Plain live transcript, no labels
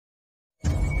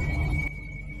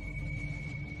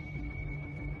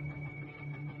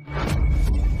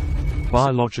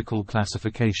Biological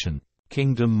classification.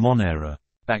 Kingdom MONERA.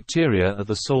 Bacteria are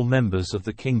the sole members of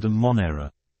the kingdom MONERA.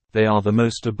 They are the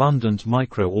most abundant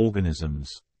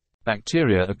microorganisms.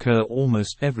 Bacteria occur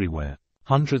almost everywhere.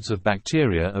 Hundreds of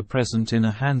bacteria are present in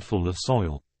a handful of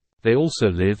soil. They also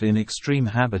live in extreme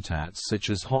habitats such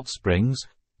as hot springs,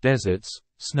 deserts,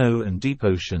 snow and deep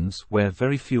oceans where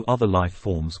very few other life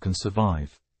forms can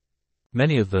survive.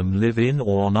 Many of them live in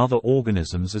or on other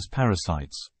organisms as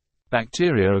parasites.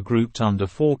 Bacteria are grouped under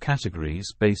 4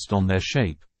 categories based on their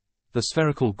shape: the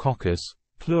spherical coccus,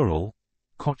 plural,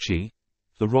 cocci;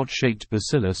 the rod-shaped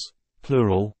bacillus,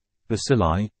 plural,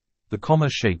 bacilli; the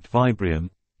comma-shaped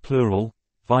vibrium, plural,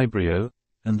 vibrio;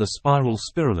 and the spiral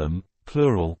spirillum,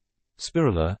 plural,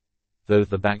 spirilla. Though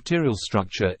the bacterial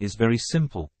structure is very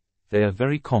simple, they are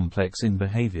very complex in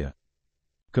behavior.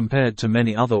 Compared to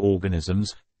many other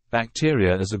organisms,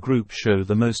 bacteria as a group show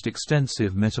the most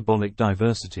extensive metabolic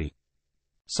diversity.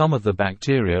 Some of the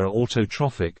bacteria are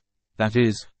autotrophic, that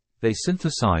is, they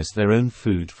synthesize their own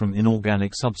food from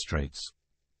inorganic substrates.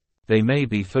 They may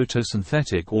be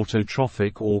photosynthetic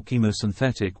autotrophic or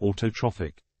chemosynthetic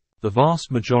autotrophic. The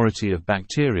vast majority of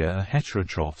bacteria are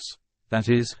heterotrophs, that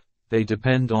is, they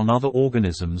depend on other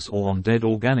organisms or on dead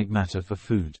organic matter for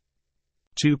food.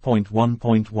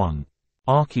 2.1.1.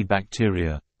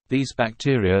 Archaebacteria. These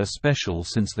bacteria are special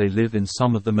since they live in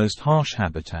some of the most harsh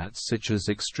habitats such as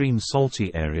extreme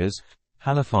salty areas,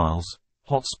 halophiles,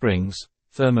 hot springs,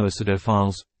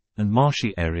 thermoacidophiles, and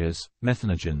marshy areas,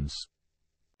 methanogens.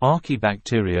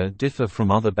 Archaebacteria differ from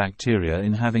other bacteria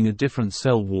in having a different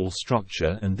cell wall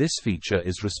structure, and this feature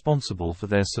is responsible for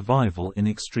their survival in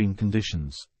extreme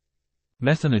conditions.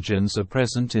 Methanogens are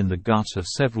present in the gut of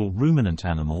several ruminant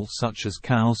animals such as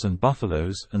cows and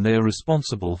buffaloes, and they are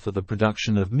responsible for the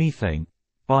production of methane,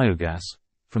 biogas,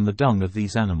 from the dung of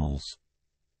these animals.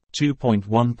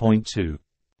 2.1.2.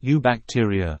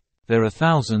 Eubacteria. There are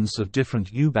thousands of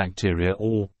different eubacteria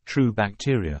or true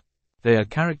bacteria. They are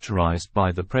characterized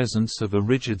by the presence of a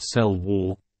rigid cell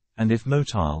wall, and if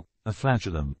motile, a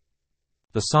flagellum.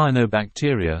 The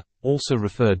cyanobacteria, also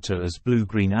referred to as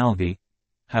blue-green algae,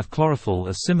 have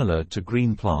chlorophyll similar to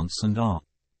green plants and are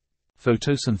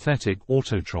photosynthetic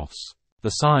autotrophs.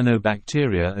 The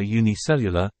cyanobacteria are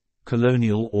unicellular,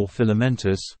 colonial or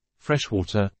filamentous,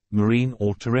 freshwater, marine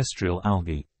or terrestrial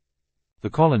algae. The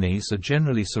colonies are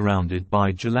generally surrounded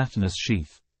by gelatinous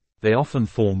sheath. They often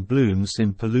form blooms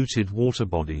in polluted water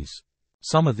bodies.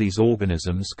 Some of these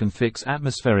organisms can fix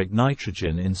atmospheric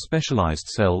nitrogen in specialized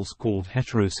cells called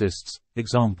heterocysts,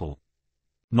 example: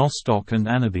 nostoc and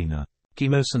anabina.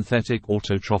 Chemosynthetic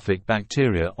autotrophic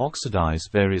bacteria oxidize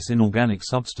various inorganic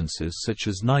substances such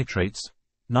as nitrates,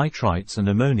 nitrites and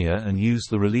ammonia and use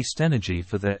the released energy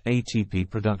for their ATP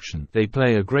production. They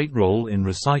play a great role in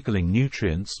recycling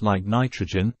nutrients like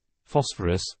nitrogen,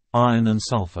 phosphorus, iron and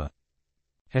sulfur.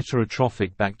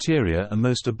 Heterotrophic bacteria are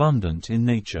most abundant in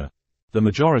nature. The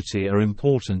majority are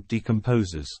important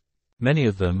decomposers. Many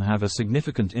of them have a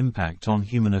significant impact on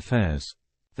human affairs.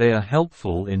 They are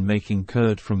helpful in making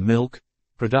curd from milk,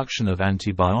 production of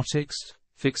antibiotics,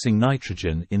 fixing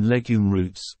nitrogen in legume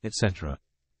roots, etc.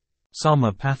 Some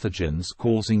are pathogens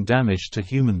causing damage to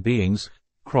human beings,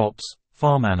 crops,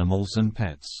 farm animals and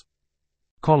pets.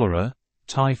 Cholera,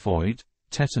 typhoid,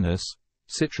 tetanus,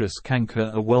 citrus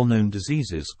canker are well-known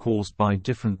diseases caused by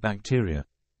different bacteria.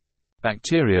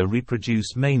 Bacteria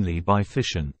reproduce mainly by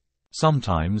fission.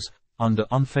 Sometimes, under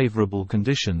unfavorable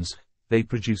conditions, they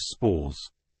produce spores.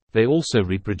 They also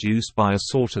reproduce by a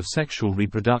sort of sexual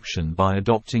reproduction by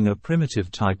adopting a primitive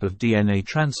type of DNA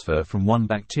transfer from one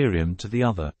bacterium to the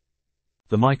other.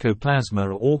 The mycoplasma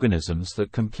are organisms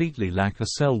that completely lack a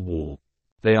cell wall.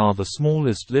 They are the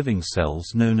smallest living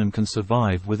cells known and can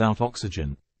survive without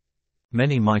oxygen.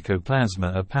 Many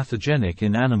mycoplasma are pathogenic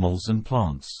in animals and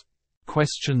plants.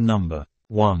 Question number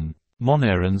 1.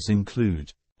 Monerans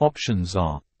include. Options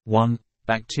are: 1.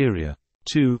 Bacteria.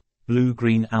 2.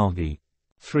 Blue-green algae.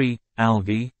 3.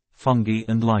 Algae, fungi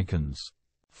and lichens.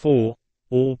 4.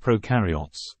 All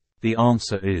prokaryotes. The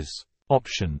answer is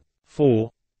option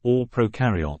 4. All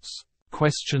prokaryotes.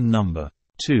 Question number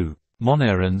 2.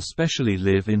 Monerans specially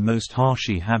live in most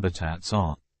harshy habitats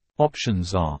are.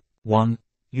 Options are: 1.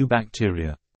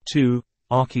 Eubacteria. 2.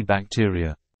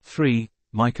 Archaebacteria. 3.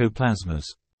 Mycoplasmas.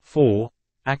 4.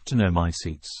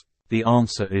 Actinomycetes. The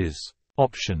answer is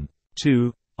option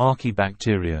 2.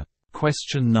 Archaebacteria.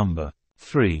 Question number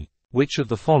 3. Which of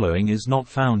the following is not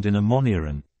found in a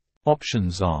moneran?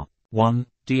 Options are: 1.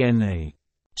 DNA.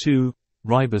 2.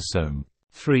 Ribosome.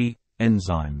 3.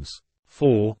 Enzymes.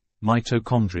 4.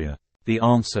 Mitochondria. The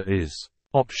answer is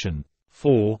option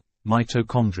 4.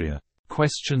 Mitochondria.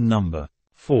 Question number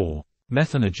 4.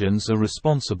 methanogens are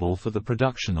responsible for the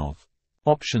production of?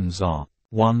 Options are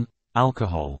 1.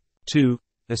 Alcohol, 2.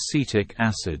 Acetic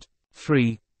acid,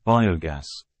 3. Biogas,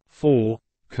 4.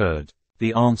 Curd.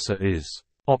 The answer is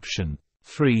option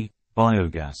 3.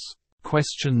 Biogas.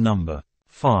 Question number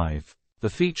 5. The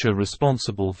feature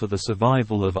responsible for the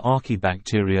survival of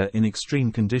archaebacteria in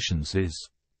extreme conditions is?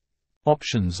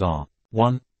 Options are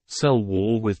 1. Cell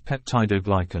wall with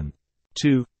peptidoglycan,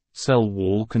 2. Cell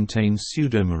wall contains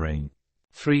pseudomembrane,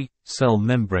 3. Cell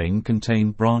membrane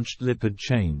contain branched lipid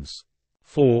chains,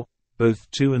 4. Both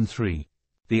 2 and 3.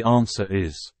 The answer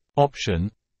is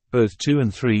option both 2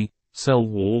 and 3. Cell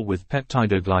wall with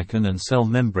peptidoglycan and cell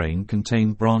membrane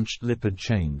contain branched lipid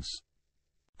chains.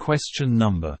 Question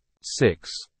number 6.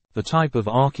 The type of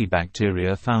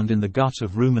archaebacteria found in the gut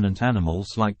of ruminant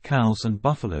animals like cows and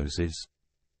buffaloes is?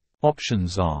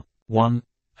 Options are 1.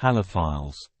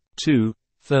 Halophiles, 2.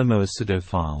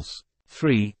 Thermoacidophiles,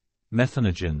 3.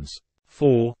 Methanogens,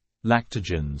 4.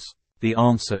 Lactogens. The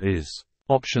answer is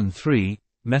option 3.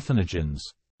 Methanogens.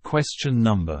 Question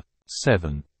number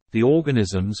 7. The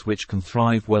organisms which can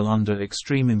thrive well under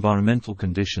extreme environmental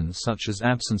conditions such as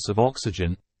absence of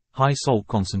oxygen, high salt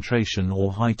concentration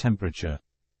or high temperature.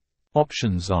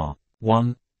 Options are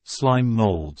 1. Slime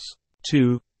molds,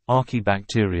 2.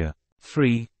 Archaebacteria,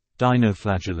 3.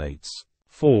 Dinoflagellates,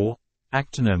 4.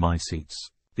 Actinomycetes.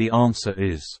 The answer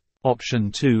is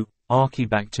option 2.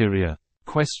 Archaebacteria.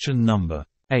 Question number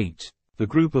 8. The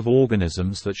group of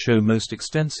organisms that show most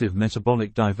extensive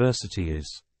metabolic diversity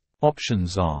is?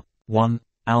 Options are 1.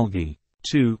 Algae,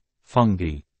 2.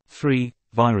 Fungi, 3.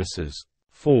 Viruses,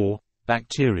 4.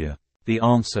 Bacteria. The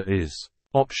answer is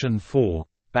option 4.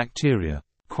 Bacteria.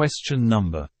 Question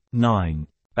number 9.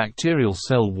 Bacterial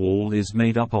cell wall is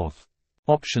made up of?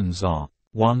 Options are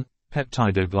 1.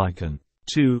 Peptidoglycan,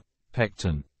 2.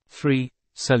 Pectin, 3.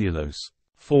 Cellulose,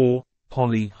 4.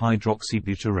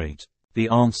 Polyhydroxybutyrate. The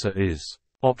answer is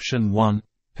option 1.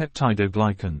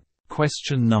 Peptidoglycan.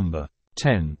 Question number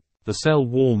 10. The cell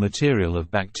wall material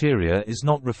of bacteria is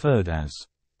not referred as?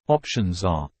 Options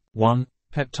are 1.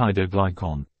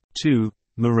 Peptidoglycan, 2.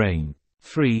 Murine,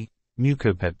 3.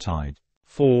 Mucopeptide,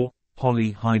 4.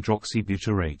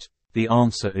 Polyhydroxybutyrate. The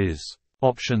answer is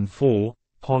option 4.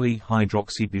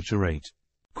 Polyhydroxybutyrate.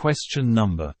 Question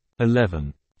number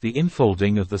 11. The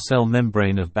infolding of the cell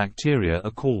membrane of bacteria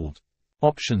are called?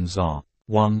 Options are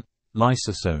 1.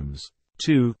 Lysosomes,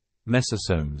 2.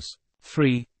 Mesosomes,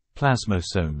 3.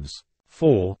 Plasmosomes,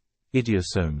 4.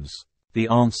 Idiosomes. The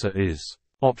answer is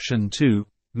option 2.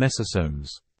 Mesosomes.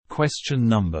 Question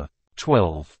number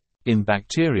 12. In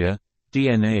bacteria,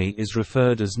 DNA is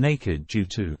referred as naked due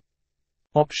to?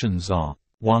 Options are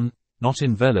 1. Not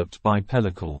enveloped by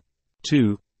pellicle,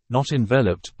 2. Not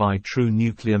enveloped by true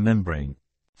nuclear membrane,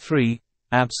 3.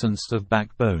 Absence of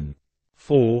backbone,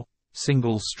 4.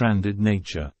 Single-stranded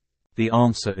nature. The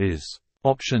answer is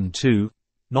option 2.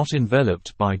 Not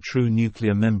enveloped by true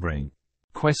nuclear membrane.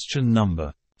 Question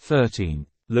number 13.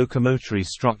 Locomotory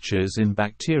structures in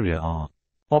bacteria are?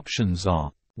 Options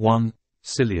are 1.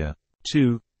 Cilia,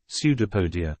 2.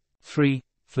 Pseudopodia, 3.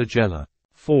 Flagella,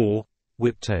 4.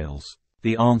 Whiptails.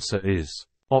 The answer is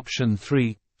option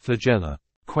 3. Flagella.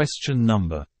 Question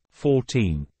number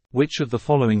 14. Which of the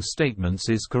following statements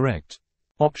is correct?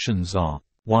 Options are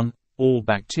 1. All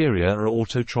bacteria are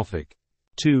autotrophic,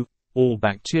 2. All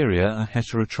bacteria are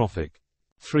heterotrophic,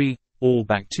 3. All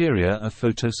bacteria are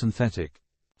photosynthetic,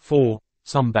 4.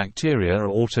 Some bacteria are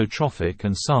autotrophic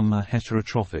and some are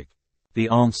heterotrophic. The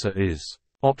answer is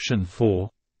option 4.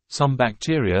 Some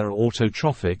bacteria are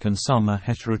autotrophic and some are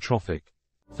heterotrophic.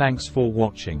 Thanks for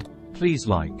watching. Please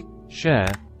like,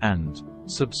 share, and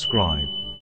subscribe.